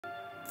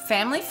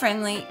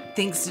Family-friendly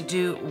things to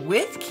do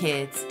with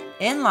kids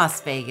in Las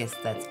Vegas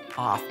that's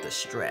off the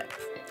strip.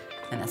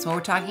 And that's what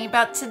we're talking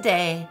about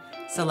today.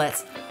 So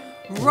let's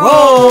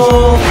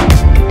roll!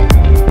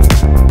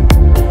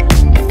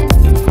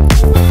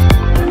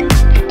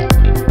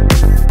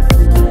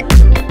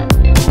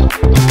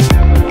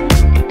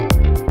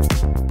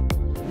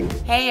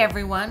 Hey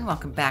everyone,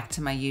 welcome back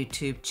to my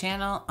YouTube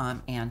channel.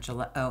 I'm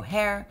Angela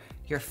O'Hare,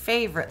 your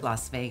favorite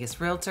Las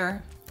Vegas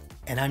realtor.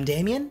 And I'm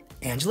Damien,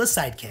 Angela's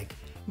sidekick.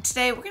 And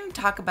today we're going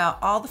to talk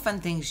about all the fun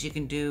things you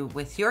can do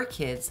with your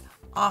kids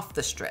off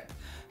the strip.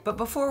 But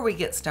before we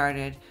get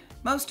started,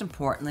 most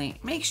importantly,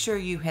 make sure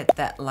you hit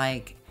that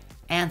like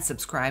and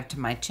subscribe to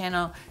my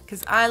channel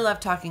because I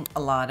love talking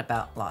a lot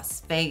about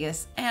Las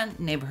Vegas and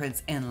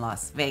neighborhoods in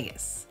Las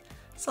Vegas.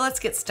 So let's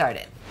get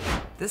started.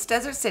 This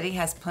desert city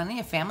has plenty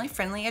of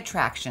family-friendly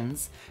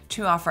attractions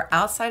to offer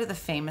outside of the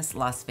famous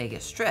Las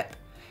Vegas Strip.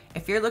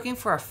 If you're looking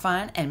for a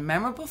fun and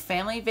memorable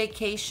family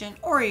vacation,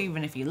 or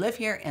even if you live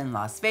here in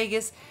Las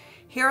Vegas,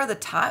 here are the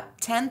top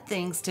 10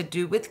 things to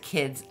do with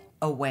kids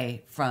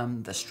away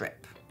from the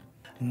Strip.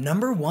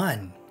 Number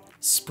 1,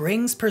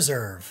 Springs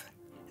Preserve.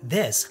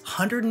 This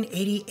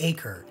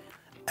 180-acre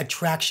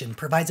attraction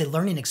provides a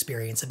learning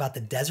experience about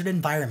the desert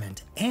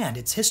environment and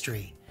its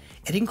history.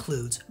 It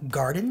includes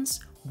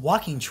gardens,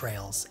 walking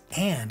trails,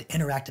 and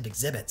interactive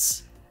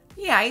exhibits.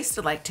 Yeah, I used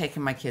to like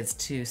taking my kids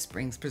to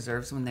Springs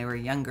Preserves when they were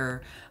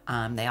younger.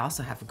 They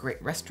also have a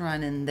great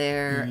restaurant in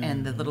there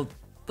and the little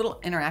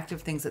interactive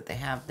things that they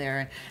have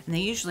there. And they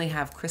usually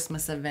have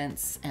Christmas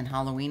events and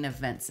Halloween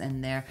events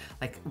in there,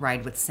 like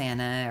Ride with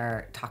Santa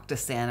or Talk to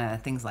Santa,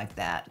 things like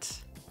that.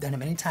 Done it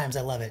many times.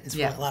 I love it. It's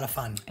really a lot of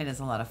fun. It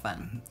is a lot of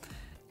fun.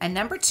 And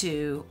number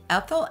 2,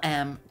 Ethel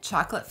M.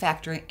 Chocolate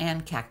Factory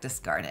and Cactus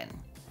Garden.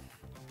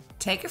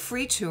 Take a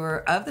free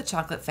tour of the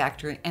chocolate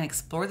factory and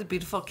explore the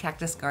beautiful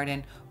cactus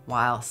garden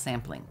while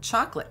sampling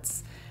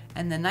chocolates.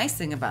 And the nice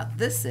thing about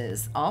this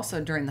is also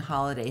during the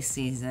holiday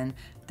season,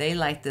 they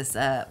light this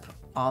up,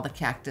 all the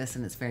cactus,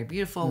 and it's very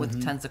beautiful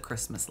with tons of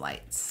Christmas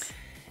lights.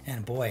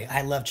 And boy,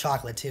 I love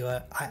chocolate too.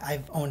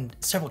 I've owned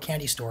several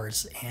candy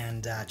stores,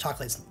 and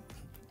chocolate's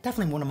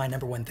definitely one of my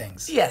number one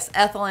things. Yes,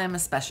 Ethel M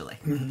especially.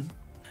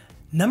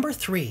 Number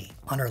 3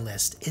 on our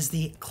list is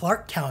the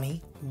Clark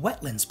County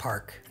Wetlands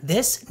Park.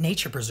 This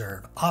nature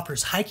preserve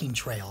offers hiking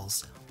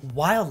trails,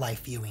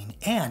 wildlife viewing,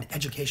 and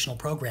educational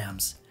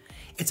programs.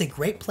 It's a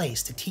great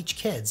place to teach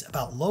kids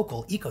about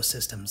local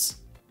ecosystems.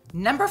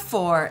 Number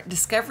 4,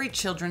 Discovery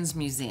Children's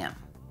Museum.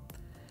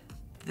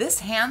 This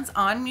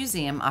hands-on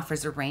museum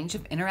offers a range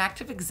of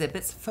interactive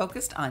exhibits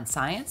focused on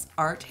science,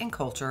 art, and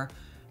culture,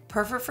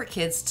 perfect for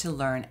kids to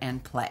learn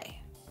and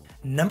play.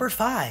 Number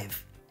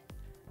 5,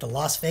 the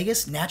Las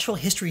Vegas Natural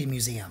History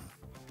Museum.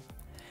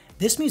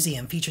 This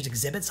museum features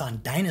exhibits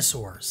on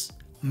dinosaurs,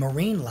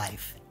 marine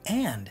life,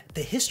 and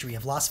the history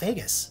of Las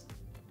Vegas.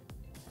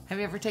 Have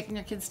you ever taken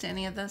your kids to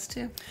any of those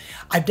too?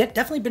 I've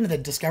definitely been to the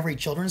Discovery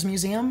Children's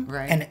Museum,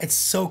 Right. And it's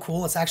so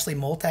cool. It's actually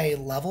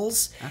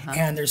multi-levels,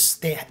 and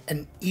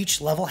and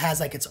each level has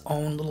like its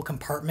own little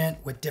compartment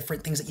with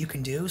different things that you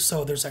can do.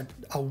 So there's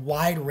a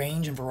wide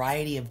range and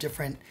variety of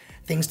different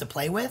things to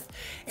play with.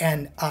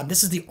 And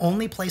this is the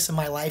only place in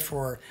my life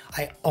where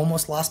I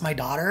almost lost my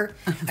daughter.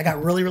 I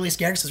got really, really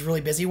scared because I was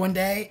really busy one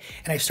day,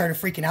 and I started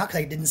freaking out because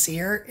I didn't see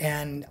her.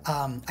 And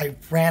I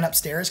ran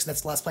upstairs because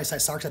that's the last place I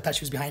saw her because I thought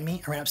she was behind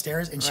me. I ran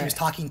upstairs, and she was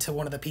talking to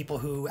one of the people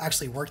who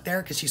actually worked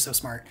there because she's so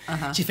smart.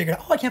 She figured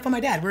out, oh, I can't find my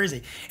dad. Where is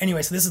he?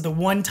 Anyway, so this is the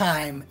one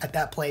time at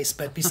that place.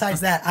 But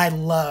besides that, I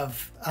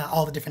love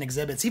all the different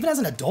exhibits. Even as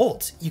an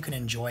adult, you can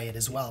enjoy it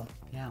as well.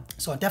 Yeah.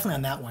 So definitely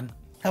on that one.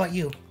 How about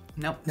you?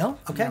 Nope. No?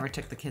 Okay. Never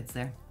took the kids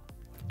there.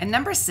 And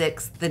number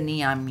 6, the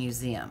Neon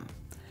Museum.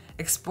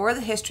 Explore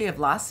the history of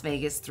Las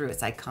Vegas through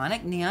its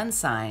iconic neon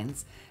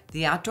signs.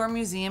 The outdoor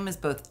museum is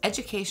both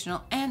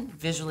educational and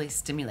visually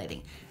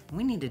stimulating.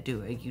 We need to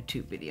do a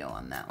YouTube video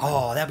on that one.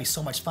 Oh, that'd be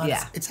so much fun.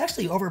 Yeah. It's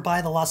actually over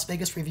by the Las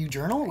Vegas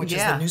Review-Journal, which is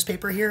the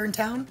newspaper here in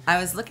town. I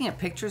was looking at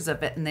pictures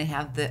of it, and they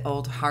have the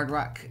old hard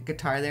rock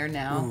guitar there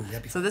now. Ooh,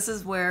 that'd be so this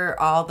is where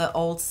all the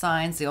old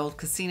signs, the old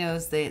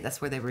casinos, that's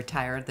where they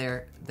retired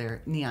their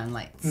neon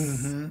lights.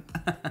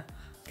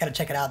 Got to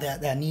check it out,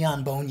 that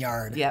neon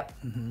boneyard. Yep.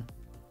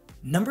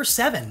 Number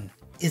 7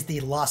 is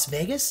the Las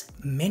Vegas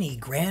Mini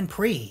Grand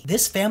Prix.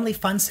 This family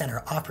fun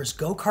center offers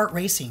go-kart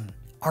racing,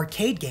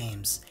 arcade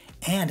games,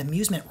 and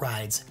amusement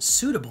rides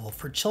suitable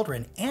for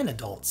children and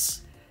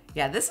adults.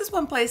 Yeah, this is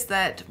one place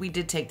that we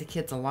did take the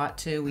kids a lot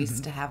to. We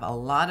used to have a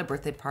lot of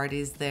birthday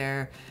parties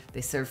there.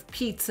 They serve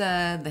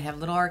pizza. They have a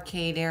little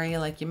arcade area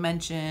like you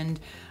mentioned.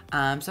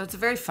 So it's a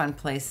very fun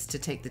place to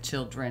take the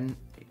children,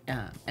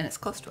 and it's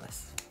close to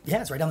us.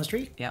 Yeah, it's right down the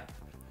street. Yep.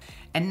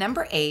 And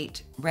number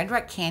 8, Red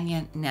Rock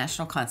Canyon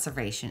National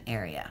Conservation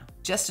Area.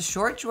 Just a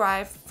short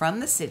drive from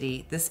the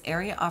city, this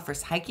area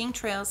offers hiking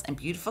trails and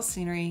beautiful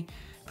scenery,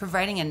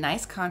 providing a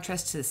nice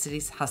contrast to the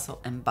city's hustle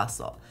and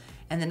bustle.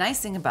 And the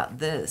nice thing about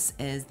this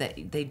is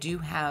that they do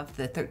have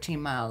the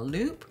 13-mile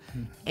loop.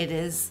 It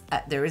is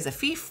there is a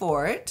fee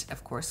for it,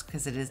 of course,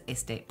 because it is a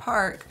state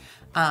park.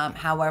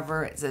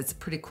 However, it's a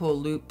pretty cool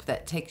loop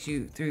that takes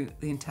you through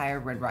the entire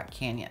Red Rock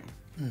Canyon.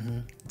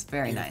 It's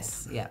very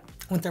nice. Yeah.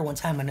 I went there one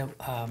time when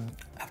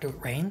after it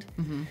rained,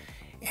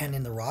 and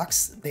in the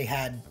rocks they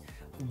had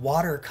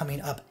water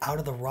coming up out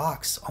of the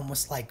rocks,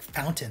 almost like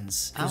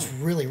fountains. It was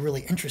really,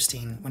 really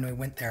interesting when we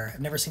went there. I've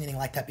never seen anything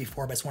like that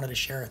before, but I just wanted to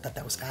share it. I thought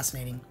that was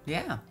fascinating.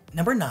 Yeah.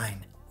 Number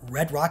 9,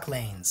 Red Rock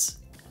Lanes.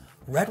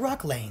 Red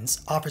Rock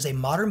Lanes offers a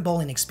modern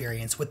bowling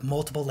experience with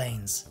multiple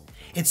lanes.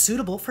 It's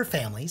suitable for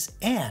families,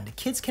 and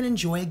kids can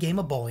enjoy a game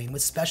of bowling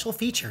with special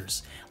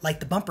features like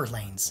the bumper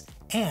lanes,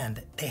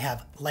 and they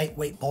have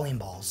lightweight bowling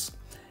balls.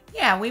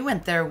 Yeah, we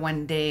went there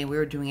one day. We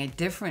were doing a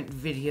different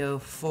video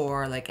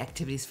for like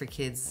activities for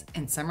kids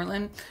in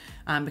Summerlin,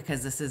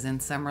 because this is in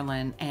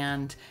Summerlin,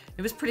 and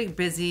it was pretty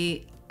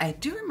busy. I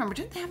do remember,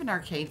 didn't they have an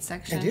arcade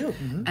section? They do.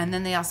 And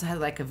then they also had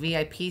like a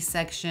VIP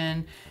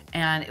section,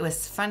 and it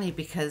was funny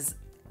because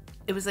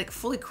it was like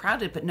fully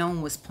crowded, but no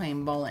one was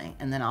playing bowling.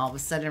 And then all of a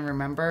sudden,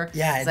 remember?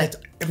 Yeah, like,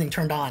 everything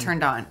turned on.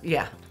 Turned on,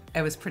 yeah.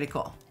 It was pretty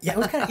cool. Yeah, it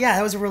was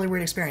that was a really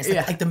weird experience.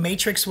 Like the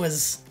Matrix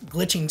was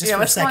glitching just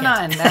for a second.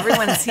 What's going on?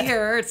 Everyone's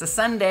here. It's a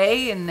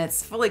Sunday and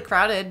it's fully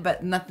crowded,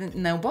 but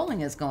no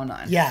bowling is going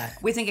on. Yeah.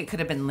 We think it could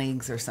have been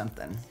leagues or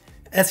something.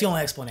 That's the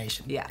only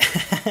explanation. Yeah.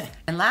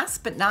 And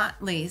last but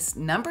not least,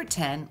 number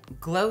 10,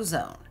 Glow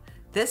Zone.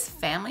 This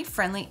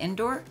family-friendly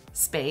indoor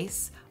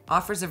space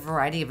offers a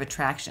variety of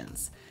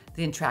attractions.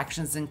 The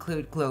attractions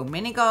include glow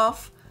mini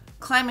golf,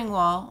 climbing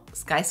wall,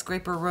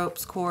 skyscraper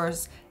ropes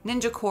course,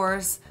 ninja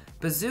course,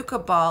 bazooka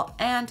ball,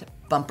 and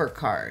bumper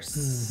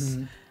cars.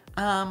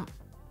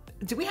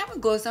 Do we have a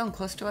glow zone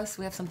close to us?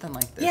 We have something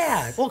like this.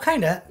 Yeah, well,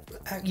 kind of.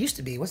 Used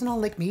to be. Wasn't it on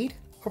Lake Mead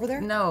over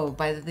there? No,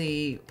 by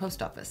the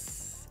post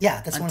office.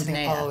 Yeah, that's one thing.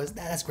 Tenaya. Oh,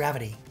 that's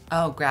Gravity.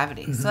 Oh,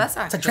 Gravity. So that's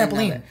actually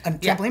It's a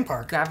trampoline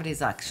park. Gravity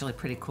is actually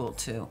pretty cool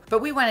too.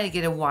 But we wanted to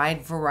get a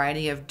wide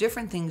variety of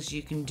different things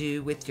you can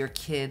do with your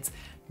kids,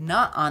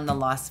 not on the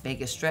Las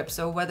Vegas Strip.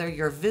 So whether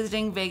you're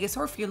visiting Vegas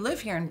or if you live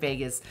here in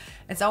Vegas,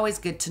 it's always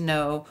good to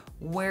know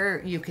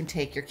where you can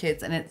take your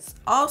kids. And it's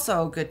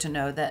also good to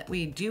know that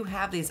we do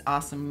have these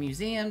awesome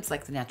museums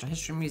like the Natural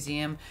History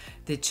Museum,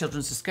 the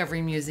Children's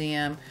Discovery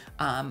Museum.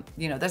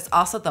 You know, there's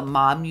also the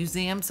Mob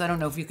Museum. So I don't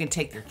know if you can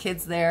take your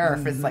kids there or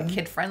if it's like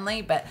kid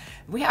friendly, but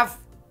we have...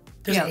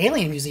 There's an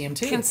alien museum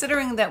too.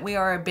 Considering that we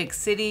are a big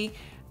city,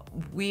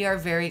 we are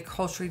very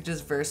culturally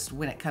diverse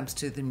when it comes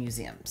to the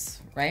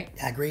museums, right?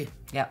 I agree.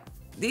 Yep.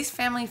 These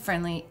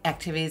family-friendly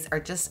activities are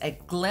just a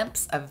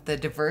glimpse of the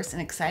diverse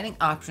and exciting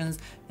options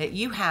that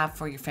you have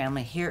for your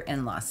family here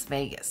in Las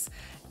Vegas.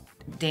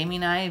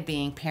 Damien and I,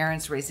 being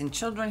parents raising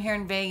children here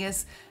in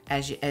Vegas,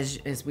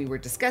 as we were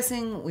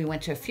discussing, we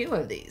went to a few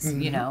of these,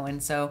 you know,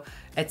 and so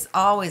it's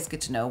always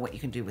good to know what you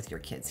can do with your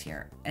kids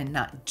here and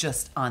not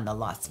just on the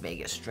Las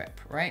Vegas Strip,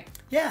 right?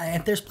 Yeah, and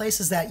if there's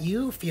places that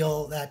you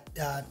feel that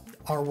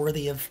are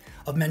worthy of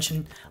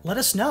mention, let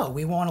us know.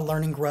 We want to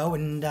learn and grow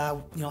and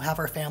you know, have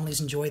our families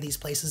enjoy these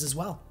places as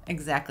well.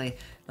 Exactly.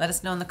 Let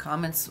us know in the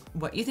comments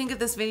what you think of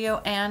this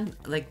video, and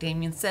like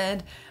Damien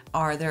said,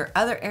 are there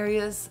other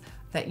areas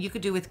that you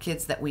could do with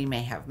kids that we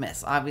may have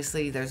missed?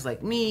 Obviously, there's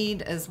like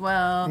Mead as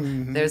well.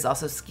 There's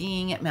also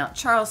skiing at Mount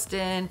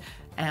Charleston.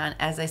 And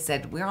as I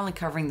said, we're only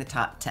covering the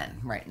top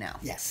 10 right now.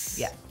 Yes.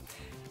 Yeah.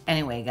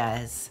 Anyway,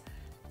 guys,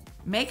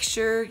 make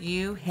sure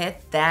you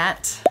hit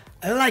that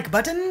like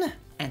button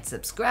and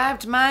subscribe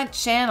to my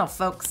channel,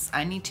 folks.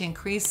 I need to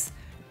increase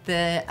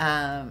the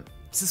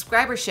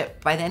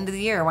subscribership by the end of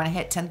the year. I want to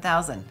hit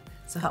 10,000.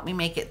 So help me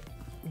make it.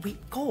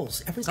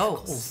 Goals. Everybody's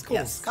Goals.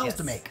 got goals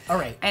to make. All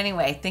right.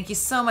 Anyway, thank you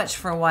so much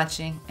for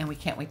watching, and we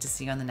can't wait to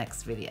see you on the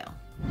next video.